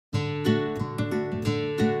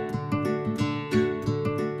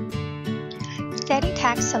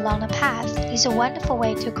text along the path is a wonderful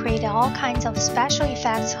way to create all kinds of special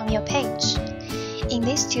effects on your page. In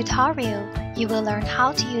this tutorial, you will learn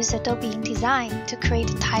how to use Adobe InDesign to create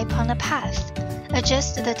a type on the path,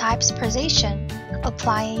 adjust the type's position,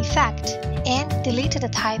 apply an effect, and delete the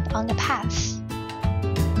type on the path.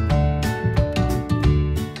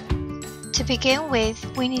 To begin with,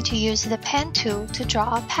 we need to use the pen tool to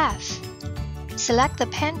draw a path. Select the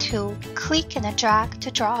pen tool, click and drag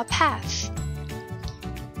to draw a path.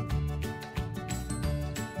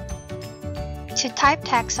 To type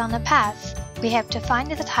text on the path, we have to find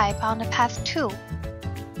the type on the path tool.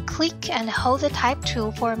 Click and hold the type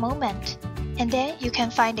tool for a moment, and then you can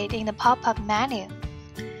find it in the pop-up menu.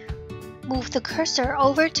 Move the cursor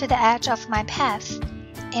over to the edge of my path,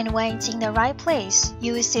 and when it's in the right place,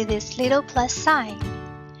 you will see this little plus sign.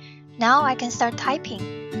 Now I can start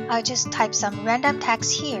typing. I'll just type some random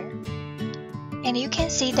text here. And you can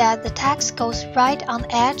see that the text goes right on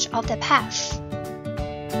the edge of the path.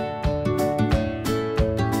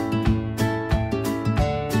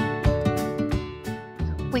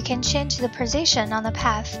 We can change the position on the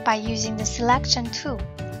path by using the selection tool.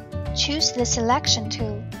 Choose the selection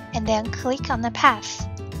tool and then click on the path.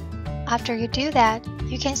 After you do that,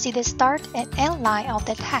 you can see the start and end line of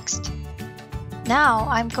the text. Now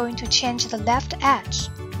I'm going to change the left edge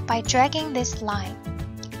by dragging this line.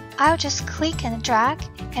 I'll just click and drag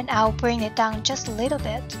and I'll bring it down just a little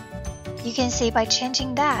bit. You can see by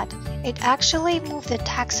changing that, it actually moved the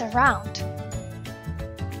text around.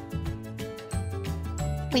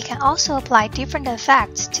 We can also apply different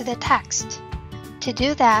effects to the text. To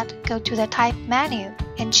do that, go to the Type menu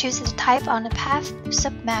and choose the Type on the Path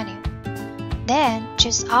submenu. Then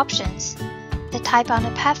choose Options. The Type on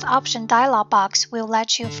the Path option dialog box will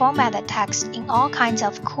let you format the text in all kinds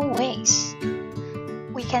of cool ways.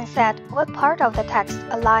 We can set what part of the text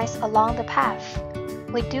aligns along the path.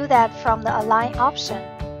 We do that from the Align option.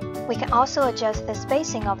 We can also adjust the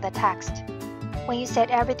spacing of the text. When you set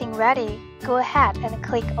everything ready, go ahead and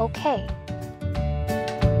click OK.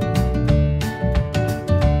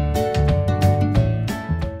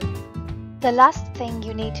 The last thing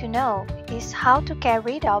you need to know is how to get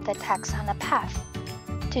rid of the text on the path.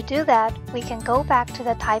 To do that, we can go back to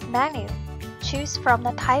the Type menu, choose from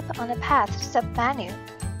the Type on the Path submenu,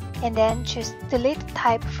 and then choose Delete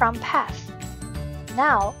Type from Path.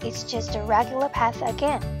 Now it's just a regular path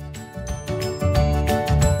again.